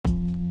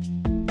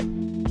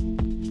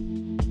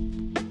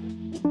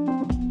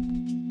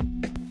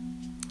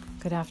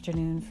Good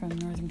afternoon from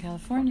Northern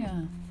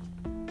California.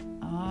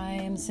 I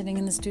am sitting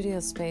in the studio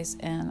space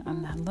and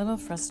I'm a little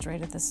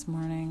frustrated this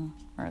morning,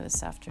 or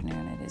this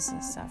afternoon. It is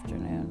this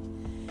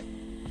afternoon.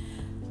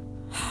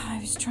 I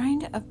was trying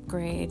to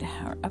upgrade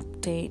or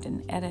update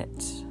and edit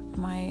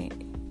my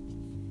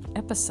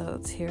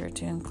episodes here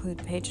to include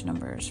page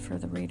numbers for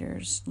the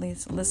readers,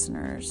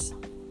 listeners,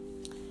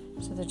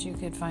 so that you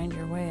could find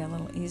your way a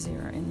little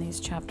easier in these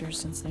chapters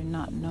since they're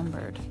not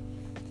numbered.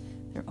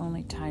 They're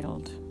only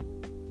titled.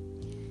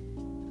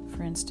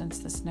 For instance,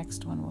 this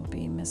next one will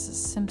be Mrs.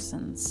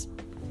 Simpson's.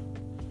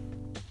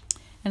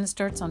 And it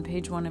starts on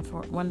page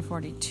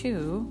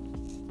 142,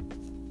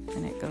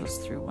 and it goes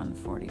through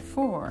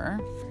 144.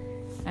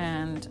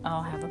 And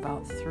I'll have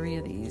about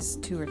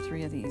two or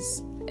three of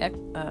these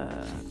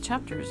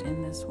chapters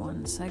in this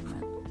one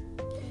segment.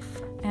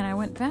 And I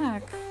went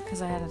back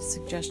because I had a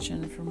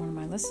suggestion from one of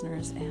my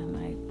listeners,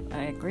 and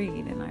I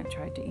agreed, and I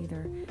tried to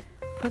either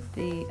put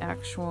the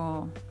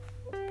actual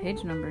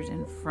page numbers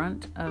in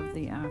front of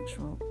the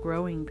actual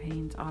Growing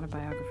Pains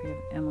Autobiography of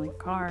Emily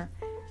Carr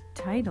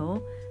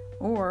title,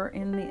 or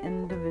in the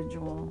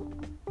individual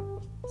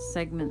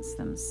segments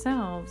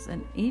themselves,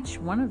 and each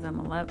one of them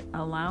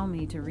allow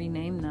me to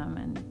rename them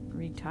and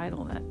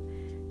retitle it.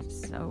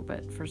 So,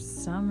 but for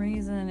some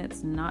reason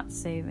it's not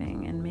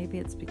saving, and maybe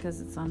it's because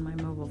it's on my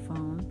mobile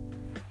phone.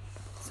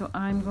 So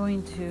I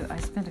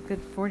spent a good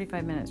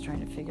 45 minutes trying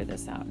to figure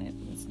this out,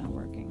 and it's not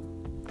working.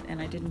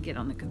 And I didn't get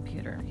on the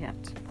computer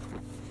yet.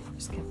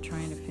 Just kept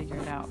trying to figure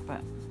it out,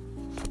 but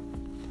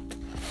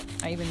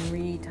I even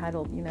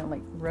retitled,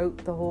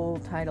 wrote the whole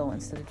title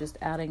instead of just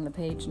adding the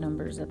page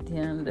numbers at the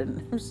end, and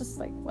I was just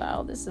like,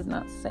 wow, this is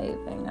not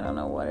saving. I don't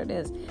know what it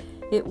is.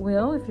 It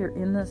will if you're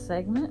in the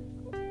segment,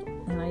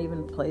 and I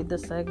even played the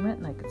segment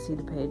and I could see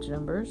the page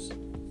numbers.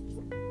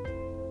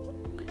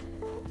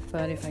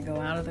 But if I go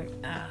out of the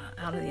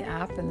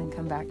app and then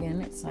come back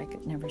in, it's like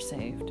it never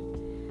saved.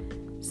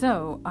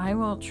 So I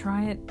will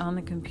try it on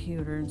the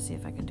computer and see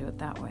if I can do it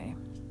that way.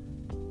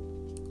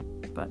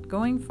 But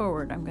going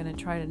forward, I'm going to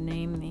try to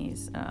name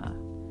these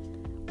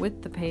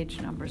with the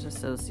page numbers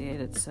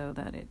associated so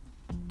that it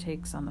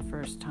takes on the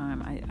first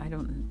time. I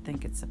don't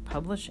think it's a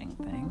publishing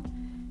thing.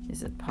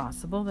 Is it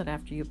possible that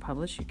after you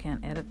publish, you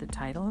can't edit the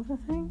title of the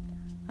thing?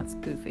 That's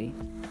goofy.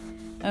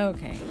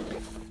 Okay.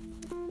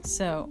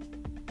 So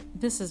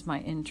this is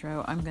my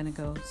intro. I'm going to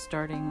go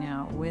starting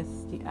now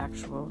with the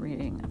actual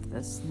reading of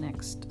this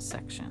next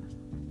section.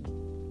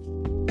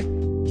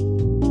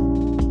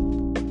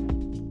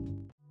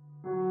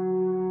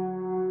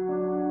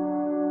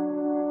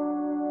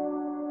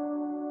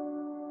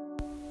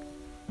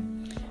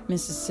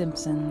 Mrs.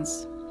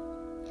 Simpson's.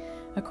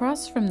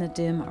 Across from the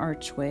dim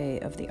archway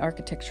of the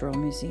Architectural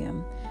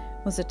Museum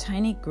was a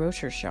tiny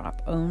grocer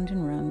shop owned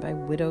and run by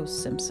Widow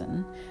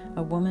Simpson,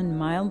 a woman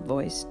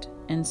mild-voiced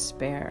and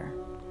spare.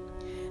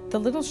 The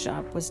little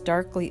shop was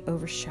darkly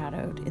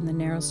overshadowed in the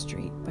narrow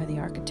street by the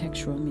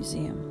Architectural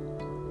Museum.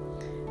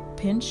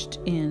 Pinched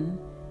in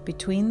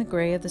between the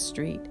gray of the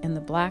street and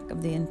the black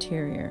of the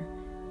interior,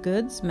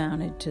 goods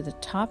mounted to the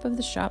top of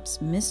the shop's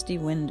misty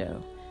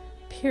window,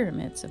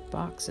 pyramids of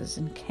boxes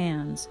and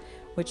cans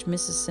which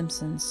Mrs.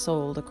 Simpson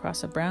sold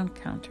across a brown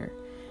counter,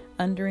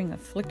 under a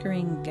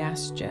flickering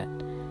gas jet,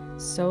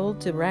 sold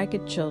to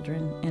ragged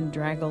children and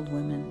draggled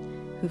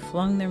women who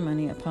flung their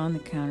money upon the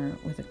counter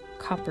with a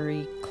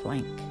coppery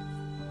clank.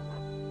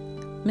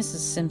 Mrs.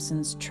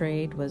 Simpson's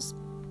trade was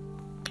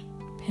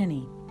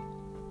penny.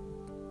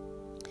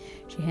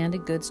 She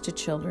handed goods to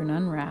children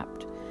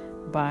unwrapped,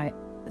 but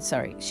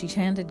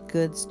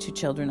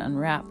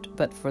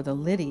for the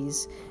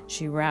liddies,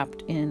 she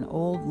wrapped in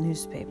old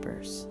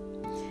newspapers.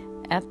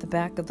 At the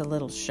back of the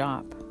little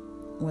shop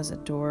was a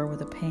door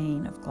with a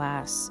pane of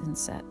glass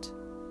inset.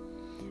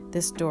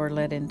 This door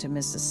led into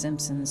Mrs.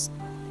 Simpson's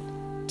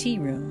tea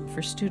room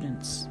for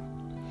students.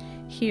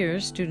 Here,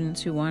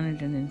 students who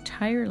wanted an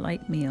entire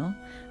light meal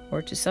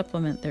or to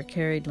supplement their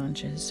carried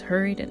lunches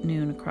hurried at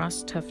noon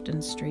across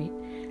Tufton Street,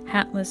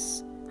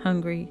 hatless,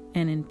 hungry,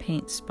 and in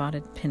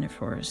paint-spotted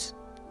pinafores.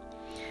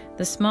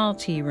 The small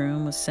tea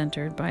room was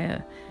centered by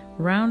a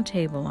round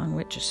table on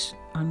which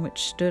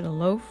stood a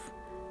loaf,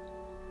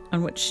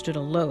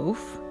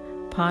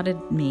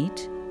 potted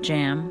meat,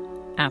 jam,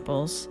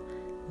 apples,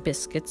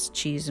 biscuits,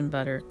 cheese, and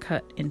butter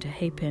cut into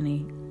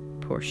halfpenny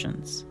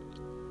portions.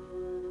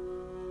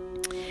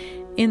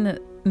 In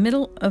the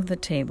middle of the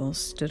table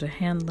stood a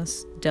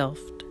handless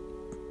Delft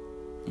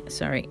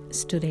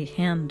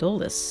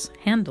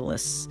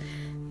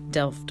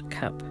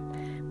cup.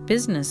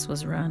 Business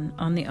was run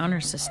on the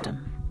honor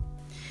system.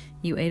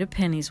 You ate a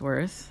penny's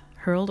worth,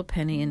 hurled a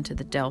penny into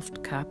the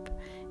Delft cup,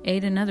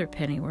 ate another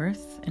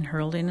pennyworth, and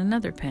hurled in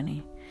another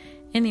penny.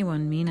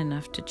 Anyone mean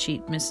enough to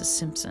cheat Mrs.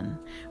 Simpson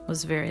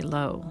was very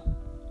low.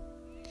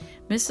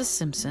 Mrs.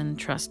 Simpson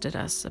trusted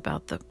us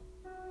about the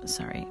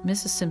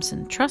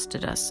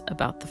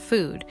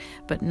food,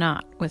 but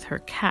not with her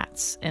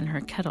cats and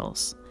her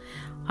kettles.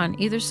 On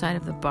either side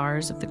of the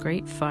bars of the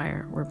great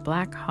fire were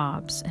black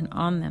hobs, and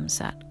on them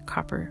sat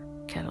copper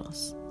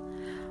kettles.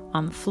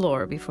 On the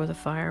floor before the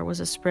fire was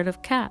a spread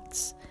of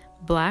cats,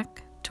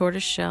 black,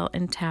 tortoiseshell,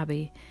 and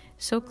tabby,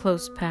 so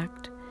close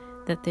packed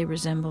that they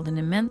resembled an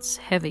immense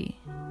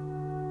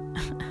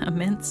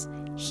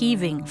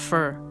heaving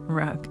fur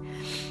rug.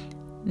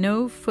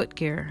 No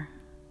footgear,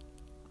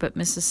 but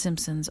Mrs.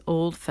 Simpson's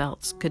old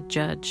felts could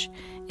judge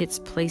its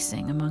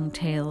placing among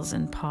tails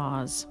and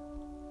paws.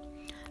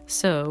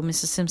 So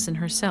Mrs. Simpson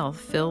herself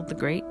filled the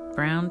great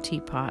brown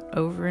teapot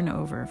over and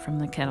over from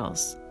the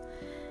kettles.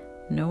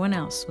 No one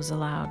else was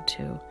allowed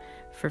to,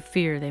 for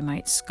fear they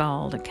might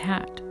scald a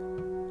cat.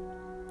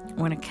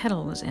 When a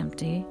kettle was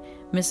empty,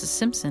 Mrs.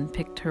 Simpson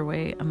picked her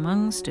way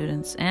among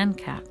students and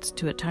cats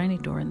to a tiny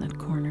door in the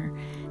corner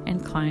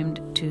and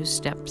climbed 2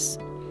 steps.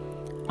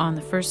 On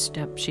the first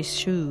step she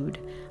shooed,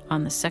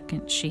 on the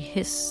second she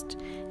hissed,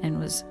 and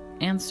was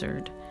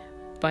answered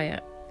by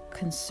a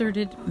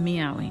concerted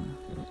meowing.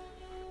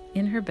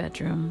 In her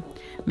bedroom,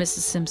 Mrs.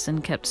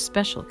 Simpson kept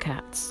special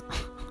cats,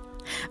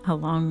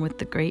 along with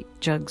the great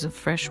jugs of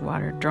fresh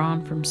water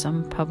drawn from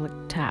some public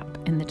tap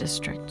in the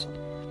district.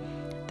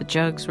 The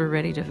jugs were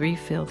ready to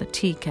refill the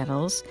tea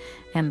kettles,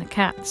 and the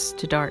cats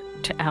to dart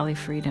to alley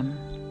freedom.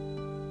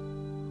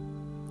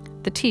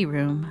 The tea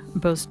room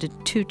boasted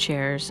 2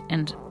 chairs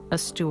and a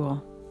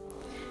stool.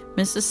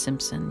 Mrs.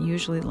 Simpson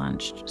usually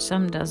lunched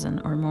some dozen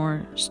or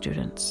more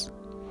students.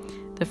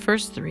 The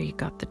first 3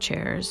 got the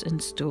chairs and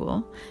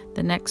stool.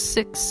 The next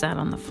 6 sat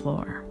on the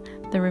floor.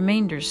 The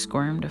remainder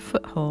squirmed a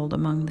foothold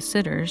among the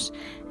sitters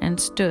and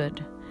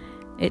stood.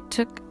 It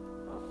took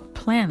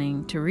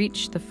planning to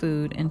reach the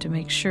food and to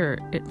make sure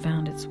it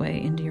found its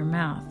way into your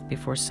mouth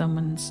before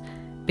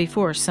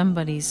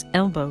somebody's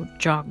elbow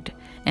jogged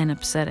and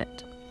upset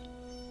it.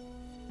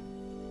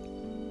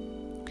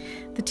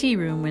 The tea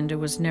room window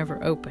was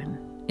never open.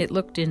 It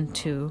looked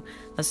into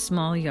a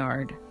small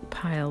yard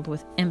piled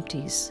with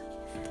empties.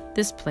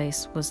 This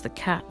place was the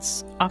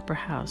Cats' Opera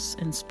House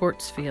and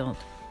Sports Field.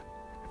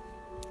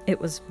 It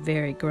was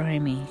very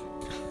grimy,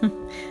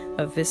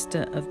 a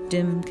vista of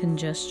dim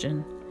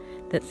congestion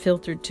that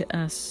filtered to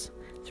us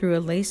through a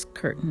lace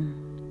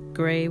curtain,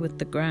 gray with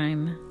the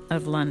grime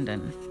of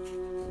London.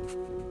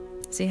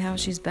 See how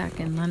she's back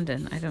in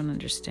London? I don't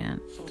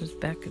understand. It was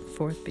back and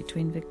forth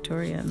between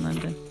Victoria and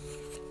London.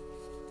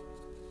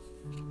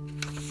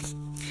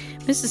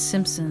 Mrs.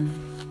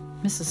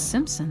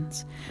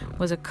 Simpson's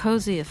was a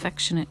cozy,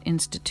 affectionate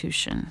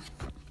institution.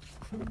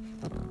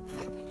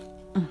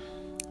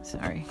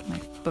 Sorry, my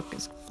book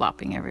is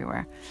flopping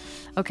everywhere.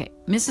 Okay,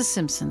 Mrs.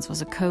 Simpson's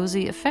was a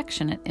cozy,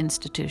 affectionate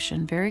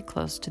institution very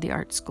close to the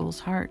art school's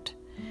heart.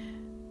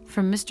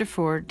 From Mr.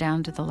 Ford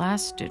down to the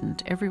last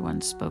student,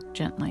 everyone spoke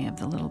gently of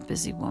the little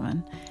busy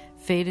woman,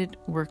 faded,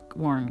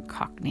 work-worn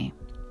Cockney.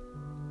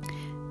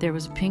 There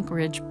was a pink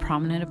ridge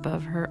prominent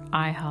above her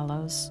eye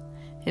hollows.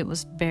 It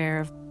was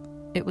bare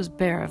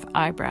of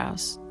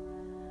eyebrows.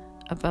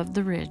 Above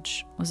the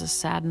ridge was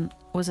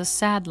a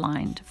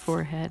sad-lined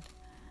forehead.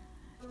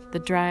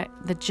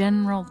 The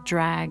general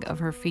drag of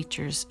her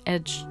features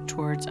edged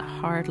towards a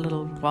hard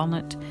little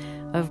walnut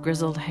of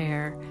grizzled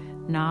hair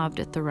knobbed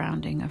at the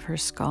rounding of her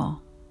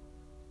skull.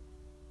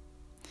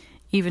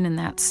 Even in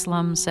that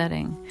slum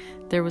setting,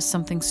 there was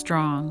something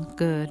strong,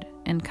 good,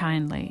 and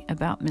kindly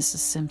about Mrs.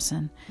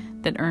 Simpson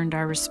that earned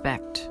our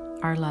respect,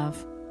 our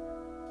love.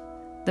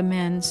 The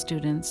men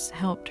students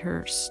helped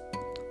her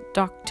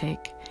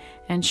stocktake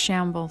and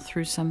shamble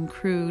through some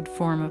crude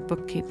form of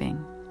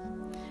bookkeeping.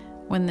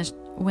 When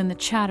the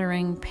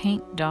chattering,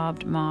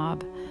 paint-daubed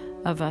mob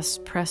of us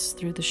pressed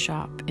through the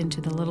shop into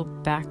the little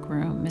back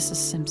room, Mrs.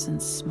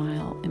 Simpson's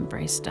smile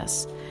embraced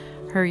us,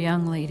 her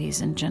young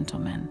ladies and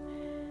gentlemen,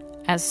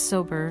 as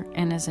sober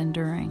and as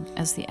enduring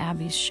as the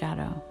Abbey's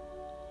shadow.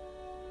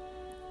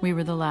 We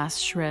were the last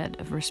shred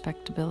of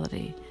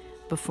respectability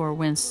before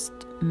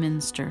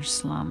Westminster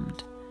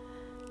slummed.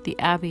 The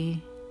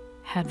Abbey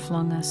had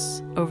flung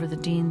us over the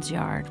Dean's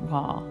Yard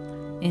wall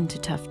into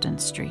Tufton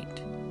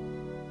Street.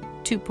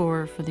 Too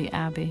poor for the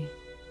Abbey,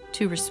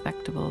 too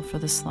respectable for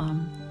the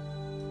slum.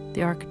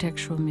 The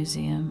Architectural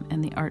Museum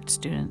and the art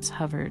students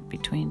hovered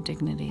between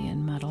dignity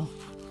and muddle.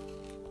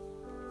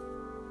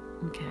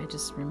 Okay, I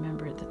just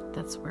remembered that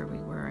that's where we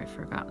were. I'd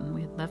forgotten.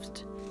 We had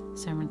left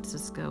San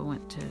Francisco,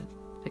 went to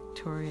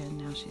Victoria, and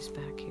now she's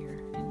back here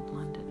in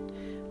London.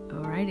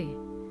 Alrighty.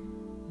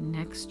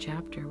 Next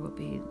chapter will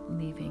be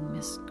leaving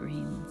Miss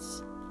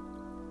Green's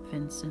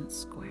Vincent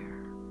Square.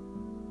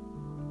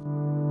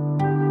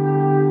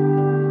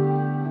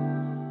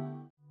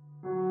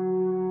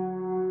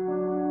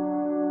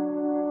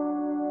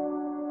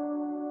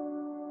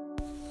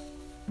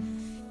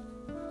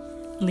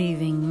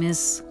 Leaving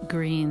Miss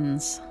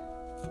Green's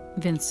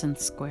Vincent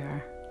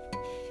Square.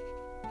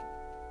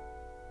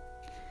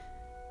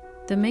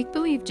 The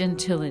make-believe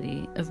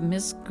gentility of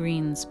Miss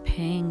Green's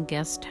paying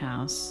guest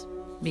house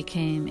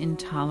became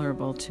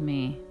intolerable to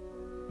me.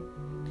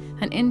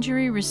 An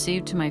injury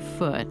received to my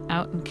foot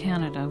out in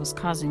Canada was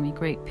causing me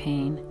great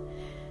pain.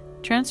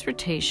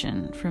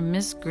 Transportation from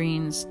Miss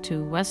Green's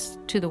to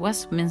the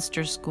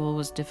Westminster School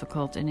was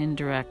difficult and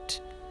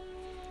indirect.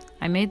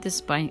 I made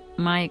this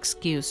my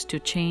excuse to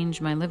change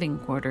my living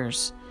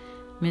quarters.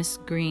 Miss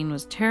Green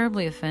was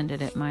terribly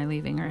offended at my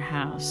leaving her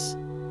house.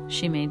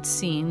 She made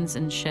scenes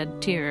and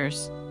shed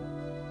tears.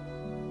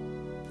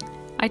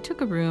 I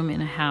took a room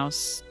in a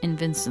house in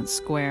Vincent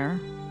Square,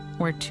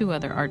 where 2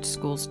 other art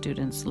school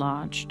students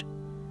lodged.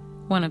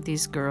 One of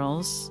these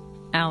girls,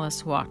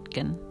 Alice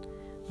Watkin,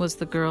 was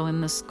the girl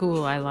in the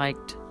school I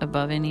liked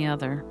above any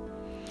other.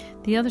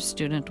 The other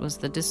student was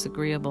the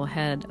disagreeable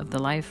head of the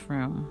life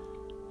room.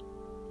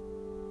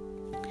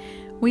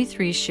 We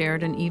 3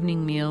 shared an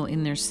evening meal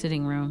in their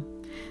sitting room.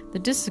 The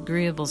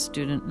disagreeable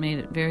student made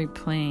it very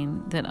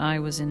plain that I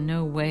was in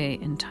no way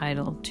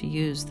entitled to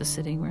use the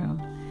sitting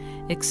room,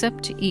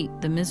 except to eat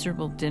the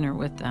miserable dinner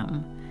with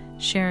them,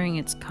 sharing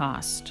its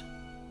cost.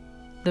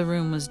 The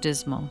room was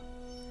dismal.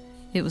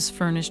 It was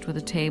furnished with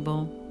a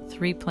table,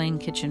 3 plain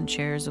kitchen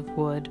chairs of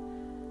wood,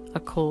 a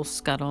coal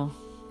scuttle,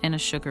 and a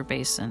sugar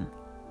basin.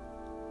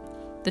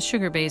 The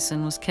sugar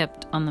basin was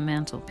kept on the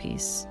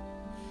mantelpiece.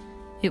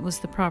 It was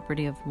the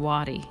property of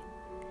Watty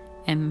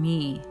and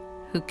me,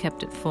 who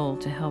kept it full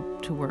to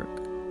help to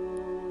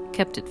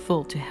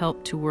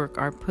work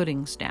our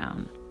puddings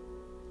down.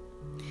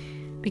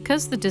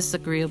 Because the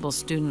disagreeable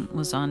student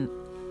was on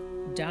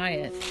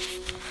diet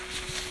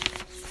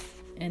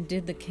and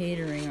did the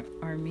catering,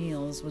 our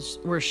meals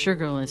were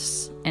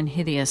sugarless and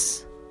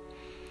hideous.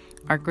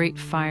 Our great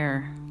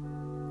fire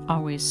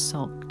always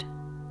sulked.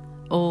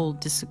 Old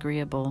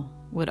Disagreeable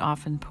would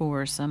often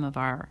pour some of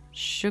our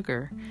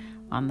sugar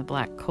on the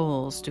black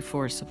coals to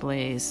force a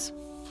blaze.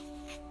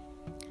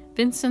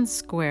 Vincent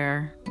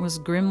Square was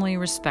grimly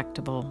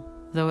respectable,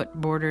 though it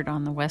bordered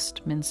on the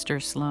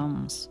Westminster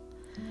slums.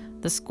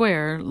 The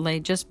square lay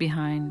just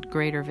behind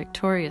Greater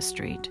Victoria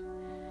Street.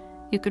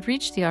 You could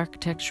reach the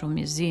Architectural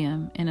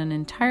Museum in an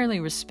entirely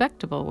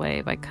respectable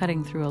way by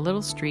cutting through a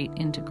little street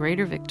into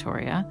Greater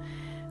Victoria,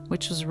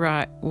 which was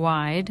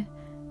wide,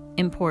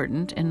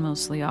 important, and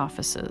mostly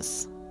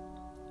offices.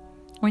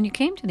 When you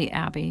came to the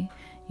Abbey,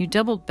 you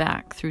doubled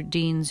back through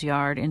Dean's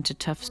Yard into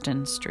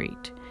Tufton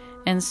Street,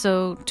 and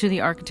so to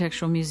the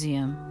Architectural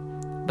Museum,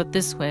 but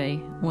this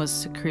way was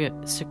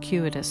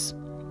circuitous.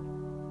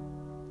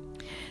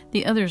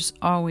 The others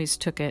always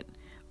took it,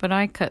 but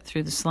I cut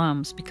through the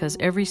slums because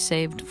every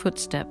saved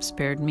footstep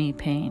spared me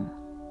pain.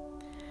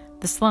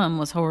 The slum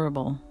was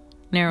horrible.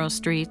 Narrow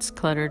streets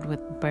cluttered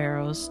with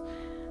barrows,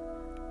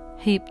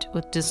 heaped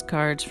with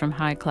discards from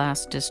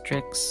high-class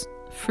districts,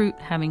 fruit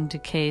having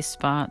decay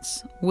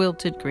spots,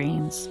 wilted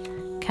greens,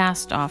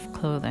 cast-off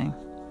clothing.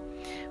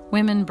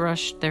 Women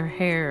brushed their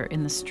hair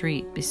in the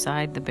street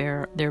beside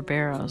their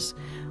barrows,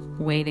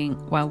 waiting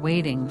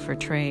for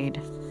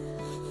trade.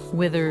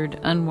 Withered,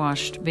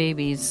 unwashed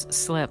babies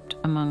slept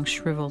among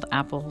shriveled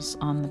apples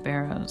on the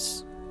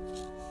barrows.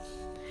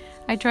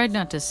 I tried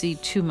not to see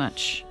too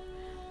much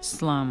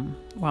slum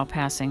while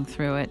passing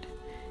through it.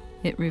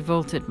 It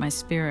revolted my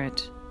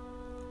spirit.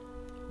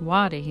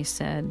 "Watty," he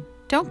said,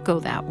 "don't go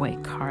that way,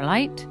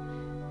 Carlite."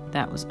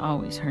 That was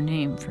always her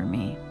name for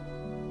me.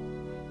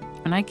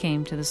 When I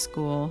came to the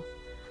school,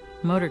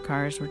 motor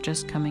cars were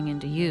just coming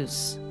into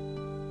use.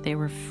 They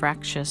were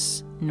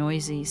fractious,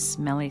 noisy,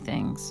 smelly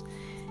things.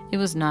 It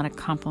was not a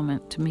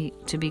compliment to me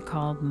to be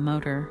called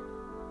motor.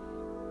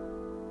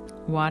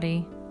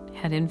 Watty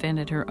had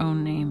invented her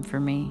own name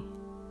for me.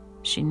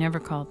 She never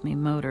called me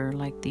motor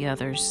like the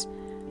others,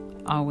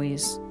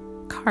 always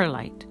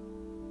Carlite.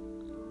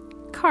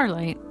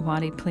 "Carlite,"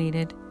 Watty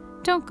pleaded,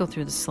 "don't go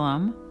through the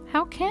slum.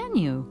 How can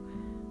you?"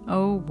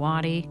 "Oh,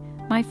 Watty,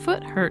 my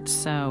foot hurts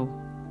so."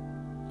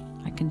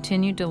 I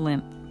continued to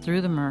limp through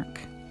the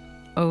murk.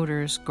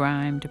 Odors,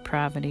 grime,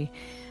 depravity,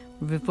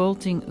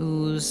 revolting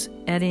ooze,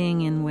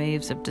 eddying in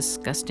waves of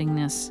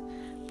disgustingness,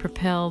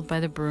 propelled by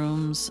the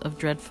brooms of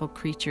dreadful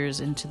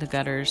creatures into the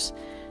gutters,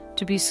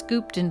 to be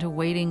scooped into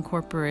waiting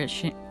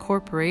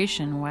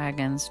corporation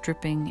wagons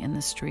dripping in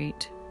the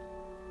street.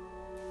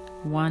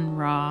 One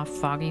raw,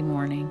 foggy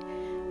morning,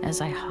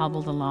 as I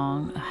hobbled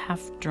along, a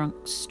half-drunk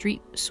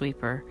street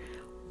sweeper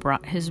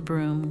brought his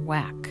broom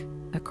whack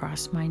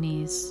across my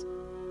knees.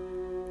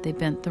 They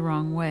bent the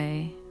wrong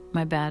way.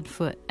 My bad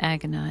foot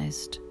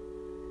agonized.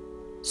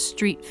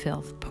 Street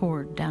filth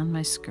poured down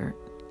my skirt.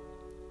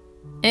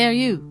 "Are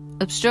you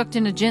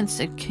obstructing a gent's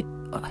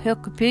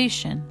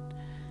occupation?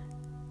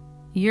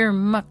 You're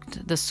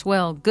mucked the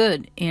swell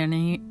good,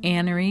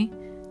 Annery,"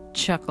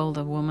 chuckled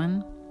a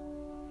woman.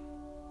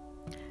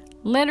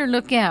 "Let her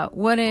look out.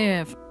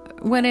 Whatever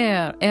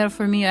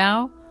for me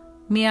out?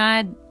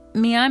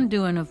 I'm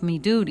doing of me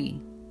duty."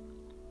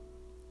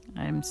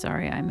 I'm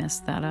sorry I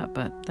messed that up,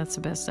 but that's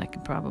the best I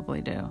could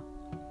probably do.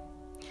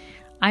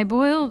 I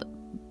boiled,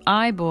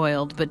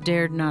 but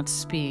dared not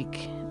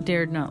speak,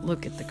 dared not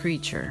look at the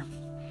creature.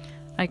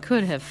 I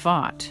could have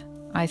fought.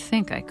 I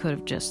think I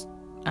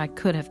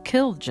could have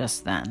killed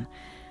just then.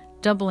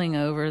 Doubling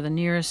over the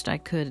nearest I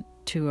could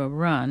to a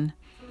run,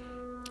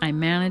 I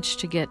managed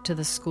to get to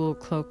the school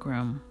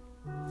cloakroom.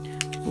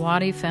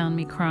 Watty found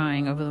me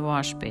crying over the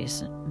wash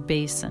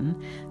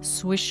basin,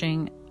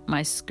 swishing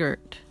my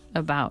skirt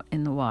about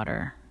in the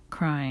water,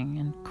 crying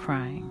and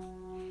crying.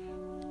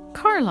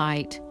 car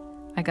light.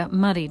 I got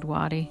muddied,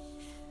 Watty.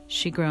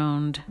 She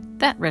groaned.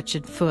 That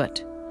wretched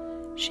foot.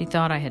 She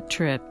thought I had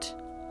tripped.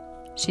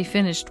 She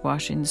finished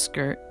washing the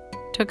skirt,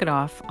 took it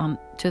off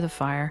to the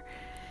fire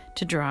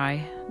to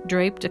dry,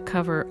 draped a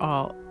cover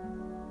all.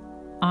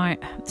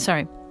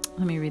 Let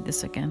me read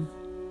this again.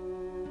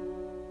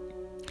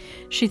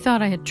 She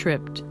thought I had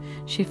tripped.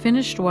 She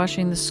finished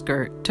washing the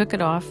skirt, took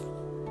it off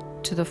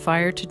to the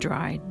fire to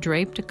dry,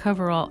 draped a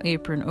coverall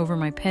apron over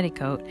my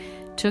petticoat,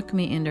 took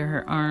me into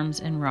her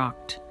arms and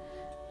rocked.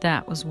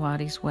 That was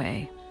Watty's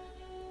way.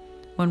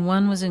 When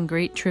one was in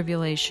great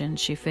tribulation,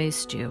 she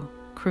faced you,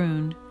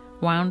 crooned,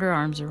 wound her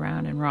arms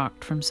around, and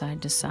rocked from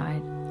side to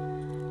side.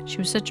 She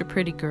was such a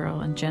pretty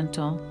girl and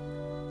gentle.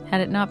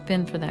 Had it not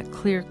been for that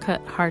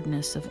clear-cut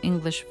hardness of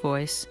English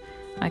voice,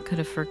 I could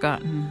have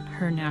forgotten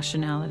her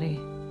nationality.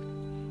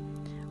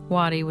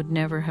 Watty would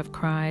never have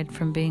cried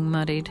from being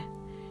muddied.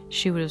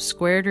 She would have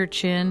squared her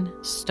chin,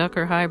 stuck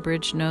her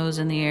high-bridged nose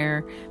in the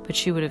air, but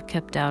she would have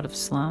kept out of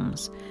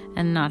slums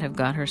and not have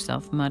got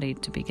herself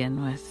muddied to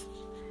begin with.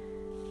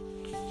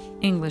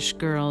 English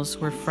girls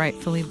were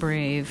frightfully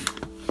brave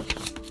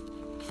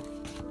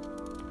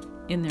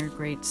in their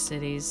great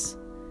cities,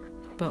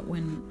 but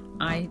when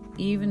I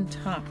even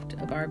talked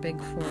of our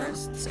big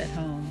forests at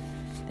home,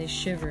 they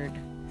shivered,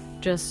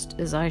 just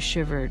as I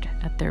shivered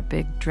at their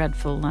big,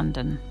 dreadful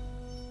London.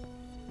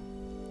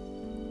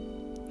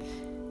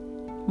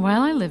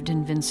 While I lived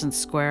in Vincent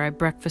Square, I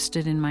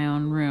breakfasted in my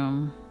own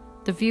room.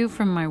 The view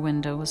from my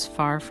window was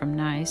far from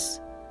nice.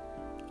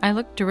 I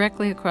looked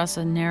directly across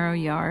a narrow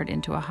yard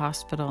into a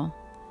hospital.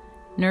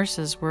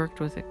 Nurses worked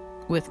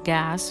with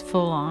gas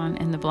full on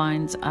and the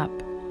blinds up.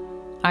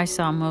 I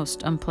saw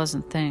most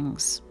unpleasant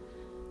things.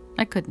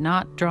 I could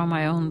not draw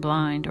my own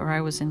blind, or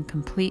I was in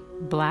complete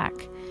black.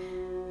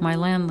 My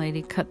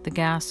landlady cut the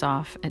gas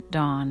off at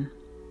dawn.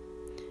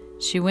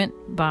 She went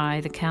by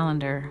the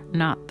calendar,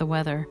 not the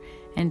weather,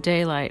 and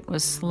daylight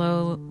was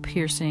slow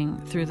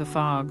piercing through the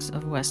fogs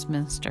of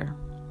Westminster.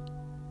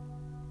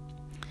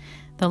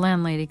 The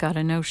landlady got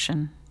a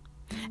notion.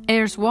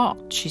 "'Ere's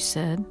Walt," she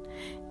said.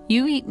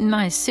 "You eatin'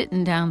 my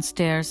sittin'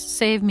 downstairs,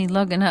 save me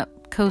luggin'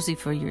 up cozy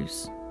for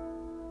yous."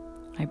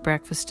 I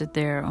breakfasted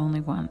there only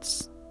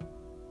once.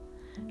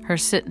 Her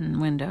sittin'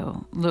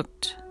 window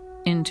looked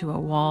into a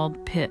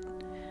walled pit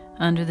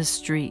under the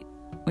street,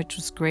 which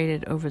was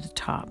grated over the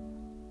top.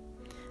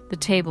 The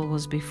table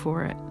was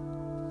before it.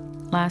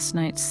 Last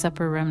night's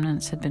supper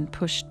remnants had been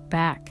pushed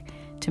back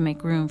to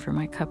make room for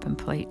my cup and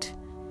plate.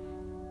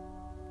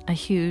 A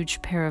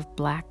huge pair of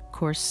black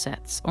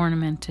corsets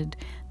ornamented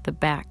the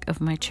back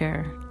of my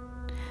chair.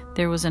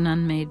 There was an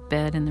unmade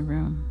bed in the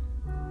room.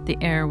 The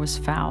air was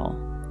foul.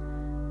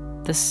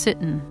 The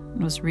sit-in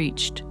was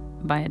reached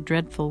by a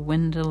dreadful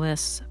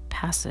windowless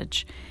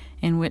passage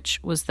in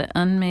which was the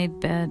unmade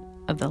bed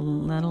of the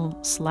little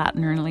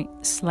slatternly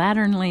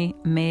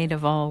maid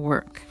of all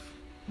work.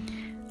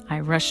 I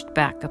rushed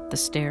back up the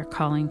stair,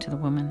 calling to the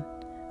woman,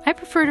 "I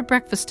prefer to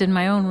breakfast in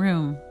my own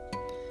room."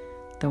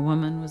 The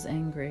woman was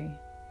angry.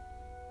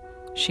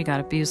 She got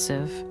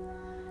abusive.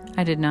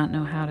 I did not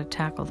know how to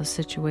tackle the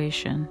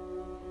situation.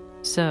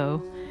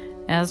 So,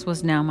 as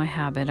was now my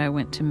habit, I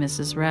went to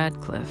Mrs.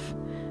 Radcliffe,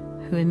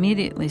 who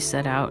immediately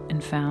set out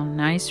and found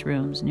nice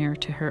rooms near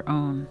to her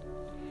own.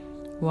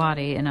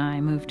 Watty and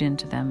I moved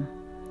into them.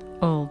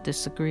 Old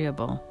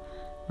Disagreeable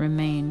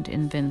remained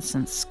in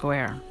Vincent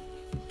Square.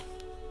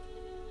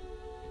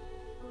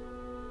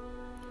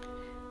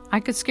 I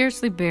could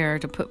scarcely bear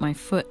to put my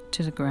foot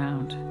to the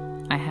ground.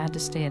 I had to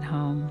stay at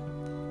home,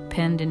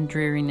 penned in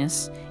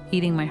dreariness,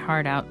 eating my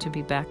heart out to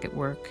be back at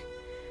work.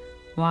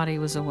 Watty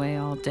was away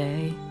all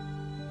day.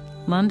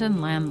 London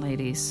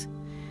landladies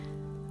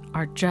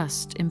are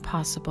just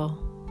impossible.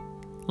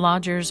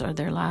 Lodgers are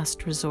their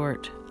last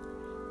resort.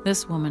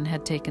 This woman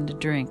had taken to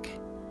drink.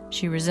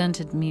 She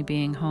resented me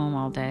being home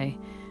all day.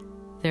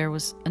 There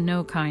was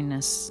no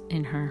kindness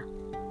in her.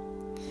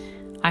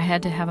 I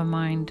had to have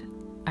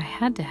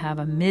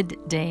a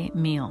midday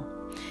meal.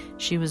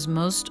 She was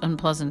most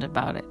unpleasant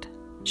about it.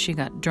 She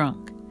got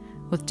drunk.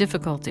 With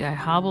difficulty, I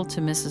hobbled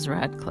to Mrs.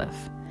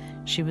 Radcliffe.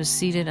 She was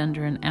seated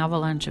under an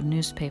avalanche of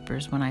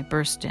newspapers when I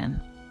burst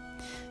in.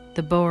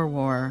 The Boer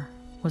War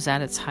was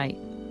at its height.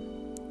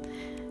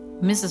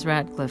 Mrs.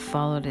 Radcliffe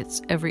followed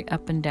its every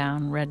up and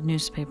down, read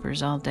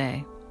newspapers all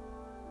day.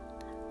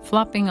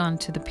 Flopping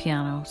onto the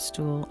piano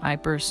stool, I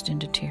burst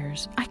into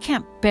tears. "I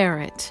can't bear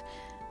it."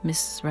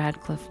 Mrs.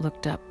 Radcliffe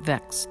looked up,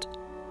 vexed.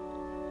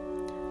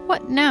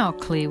 "What now,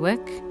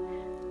 Clewick?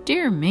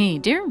 Dear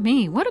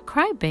me, what a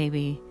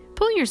crybaby.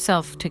 Pull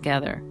yourself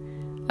together.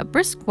 A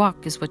brisk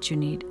walk is what you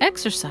need.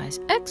 Exercise.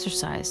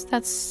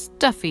 That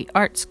stuffy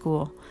art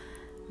school.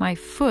 My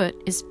foot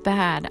is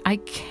bad. I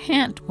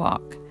can't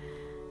walk.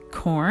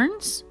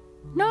 Corns?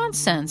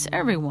 Nonsense.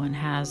 Everyone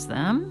has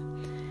them.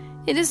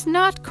 It is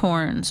not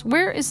corns.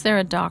 Where is there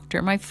a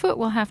doctor? My foot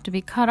will have to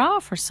be cut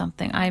off or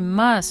something. I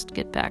must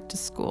get back to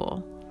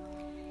school."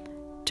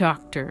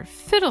 "Doctor,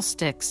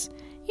 fiddlesticks.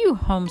 You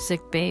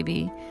homesick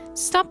baby.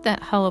 Stop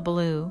that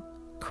hullabaloo,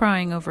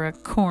 crying over a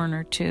corn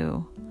or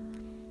two."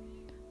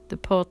 The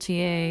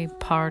portiere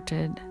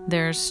parted.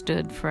 There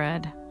stood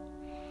Fred.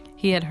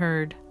 He had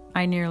heard.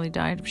 I nearly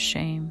died of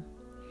shame.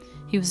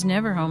 He was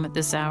never home at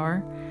this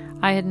hour.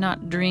 I had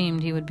not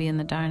dreamed he would be in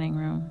the dining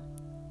room.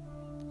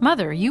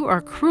 "Mother, you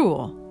are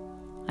cruel."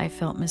 I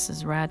felt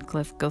Mrs.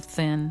 Radcliffe go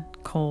thin,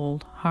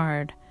 cold,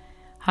 hard.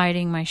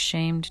 Hiding my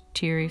shamed,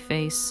 teary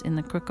face in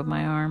the crook of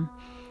my arm,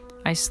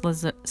 I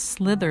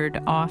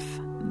slithered off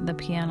the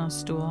piano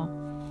stool.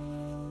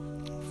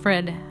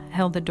 Fred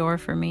held the door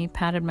for me,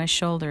 patted my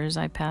shoulder as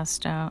I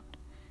passed out.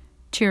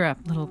 "Cheer up,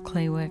 little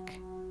Claywick."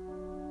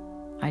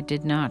 I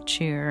did not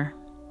cheer.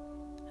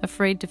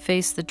 Afraid to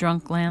face the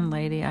drunk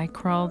landlady, I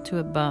crawled to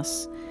a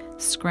bus,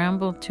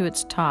 scrambled to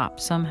its top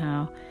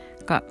somehow,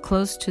 got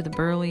close to the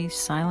burly,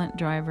 silent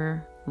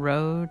driver,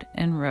 rode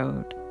and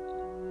rode.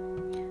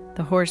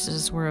 The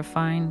horses were a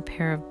fine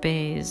pair of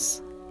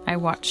bays. I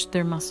watched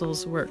their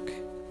muscles work.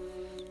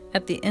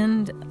 At the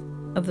end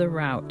of the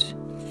route,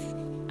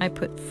 I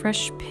put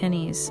fresh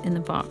pennies in the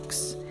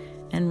box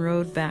and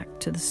rode back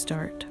to the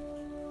start.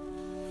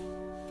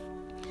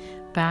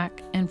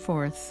 Back and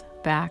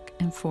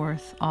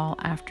forth all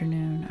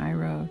afternoon I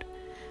rode.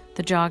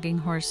 The jogging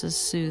horses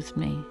soothed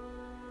me.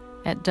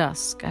 At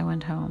dusk I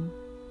went home.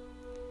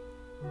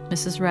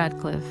 "Mrs.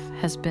 Radcliffe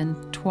has been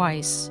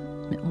twice,"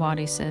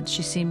 Waddy said.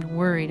 "She seemed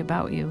worried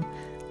about you.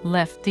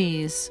 Left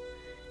these."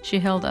 She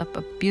held up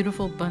a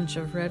beautiful bunch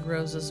of red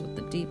roses with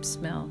the deep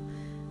smell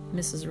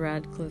Mrs.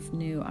 Radcliffe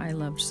knew I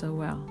loved so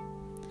well.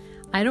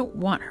 "I don't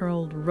want her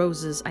old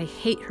roses. I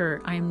hate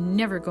her. I am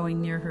never going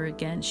near her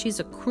again. She's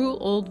a cruel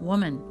old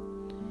woman."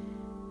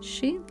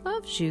 "She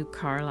loves you,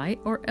 Carlite,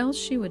 or else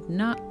she would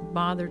not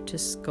bother to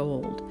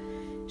scold.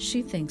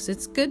 She thinks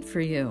it's good for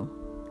you."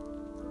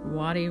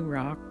 Waddy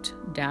rocked,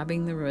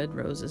 dabbing the red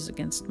roses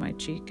against my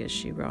cheek as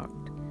she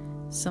rocked.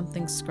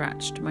 Something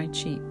scratched my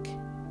cheek.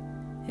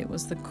 It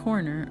was the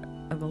corner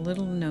of a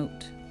little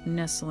note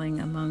nestling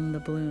among the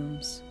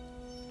blooms.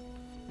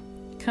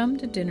 "Come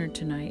to dinner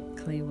tonight,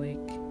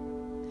 Claywick."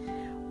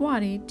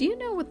 "Waddy, do you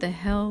know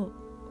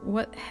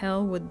what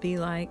hell would be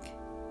like?"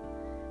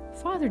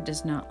 "Father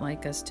does not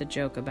like us to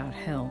joke about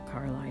hell,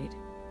 Carlite.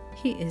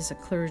 He is a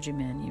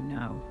clergyman, you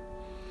know."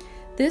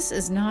 "This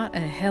is not a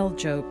hell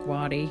joke,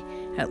 Waddy.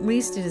 At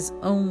least it is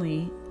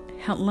only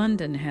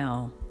London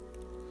hell."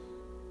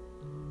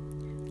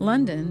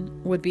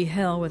 "London would be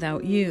hell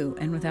without you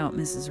and without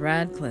Mrs.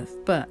 Radcliffe.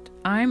 But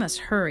I must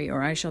hurry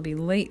or I shall be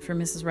late for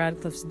Mrs.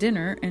 Radcliffe's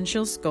dinner and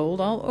she'll scold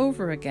all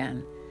over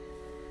again."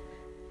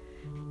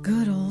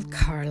 "Good old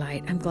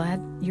Carlite. I'm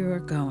glad you are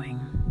going."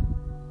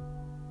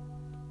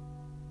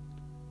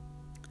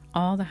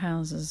 All the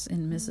houses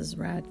in Mrs.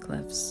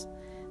 Radcliffe's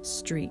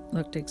street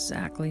looked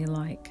exactly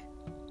alike.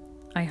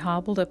 I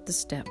hobbled up the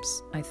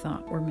steps I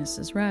thought were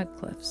Mrs.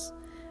 Radcliffe's.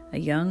 A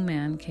young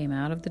man came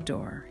out of the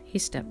door. He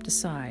stepped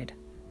aside.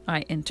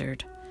 I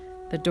entered.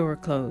 The door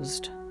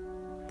closed.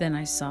 Then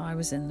I saw I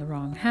was in the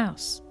wrong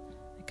house.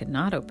 I could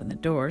not open the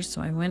door,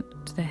 so I went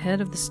to the head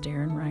of the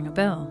stair and rang a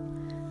bell.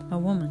 A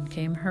woman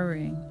came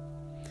hurrying.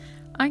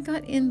 "I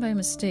got in by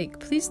mistake.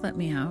 Please let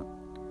me out."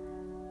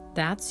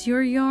 "That's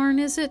your yarn,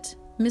 is it,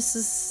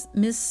 Miss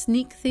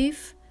Sneak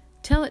Thief?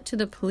 Tell it to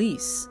the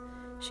police."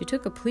 She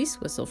took a police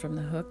whistle from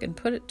the hook and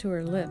put it to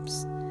her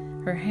lips.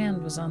 Her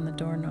hand was on the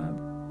doorknob.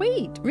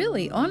 "Wait,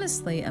 really,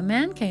 honestly, a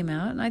man came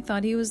out and I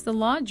thought he was the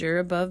lodger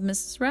above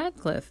Mrs.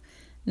 Radcliffe.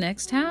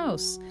 Next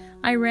house.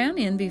 I ran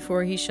in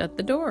before he shut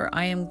the door.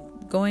 I am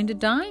going to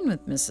dine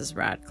with Mrs.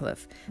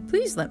 Radcliffe.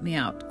 Please let me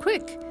out,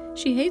 quick.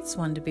 She hates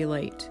one to be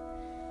late."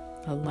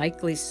 "A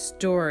likely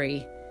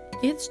story."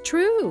 "It's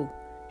true."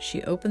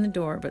 She opened the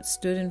door but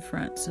stood in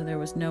front, so there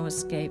was no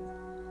escape.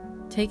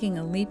 Taking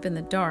a leap in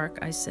the dark,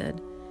 I said,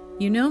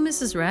 "You know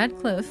Mrs.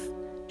 Radcliffe.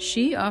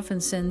 She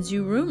often sends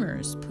you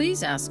rumors.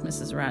 Please ask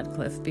Mrs.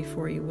 Radcliffe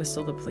before you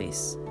whistle the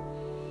police."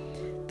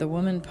 The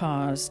woman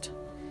paused.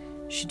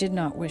 She did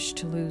not wish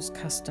to lose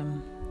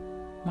custom.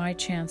 My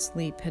chance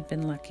leap had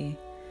been lucky.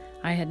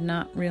 I had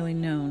not really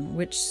known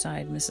which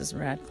side Mrs.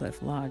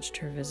 Radcliffe lodged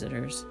her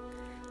visitors.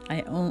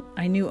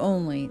 I knew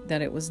only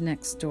that it was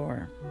next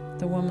door.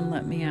 The woman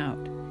let me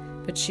out,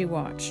 but she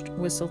watched,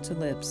 whistle to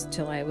lips,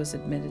 till I was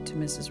admitted to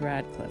Mrs.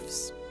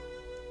 Radcliffe's.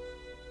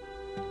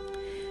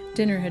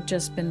 Dinner had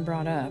just been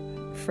brought up.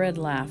 Fred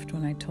laughed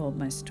when I told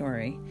my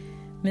story.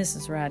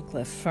 Mrs.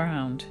 Radcliffe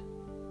frowned.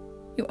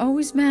 "You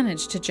always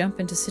manage to jump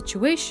into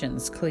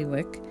situations,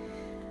 Clewick.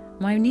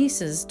 My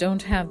nieces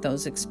don't have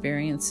those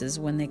experiences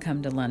when they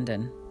come to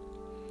London."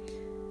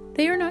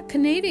 "They are not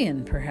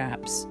Canadian,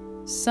 perhaps."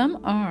 "Some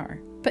are,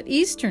 but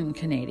Eastern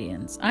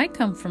Canadians. I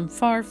come from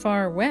far,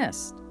 far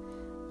west."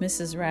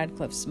 Mrs.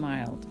 Radcliffe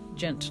smiled,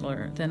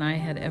 gentler than I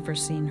had ever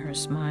seen her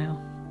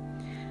smile.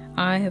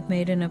 "I have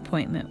made an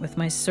appointment with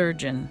my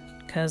surgeon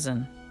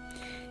cousin.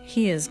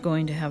 He is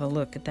going to have a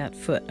look at that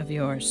foot of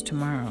yours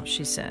tomorrow,"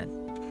 she said.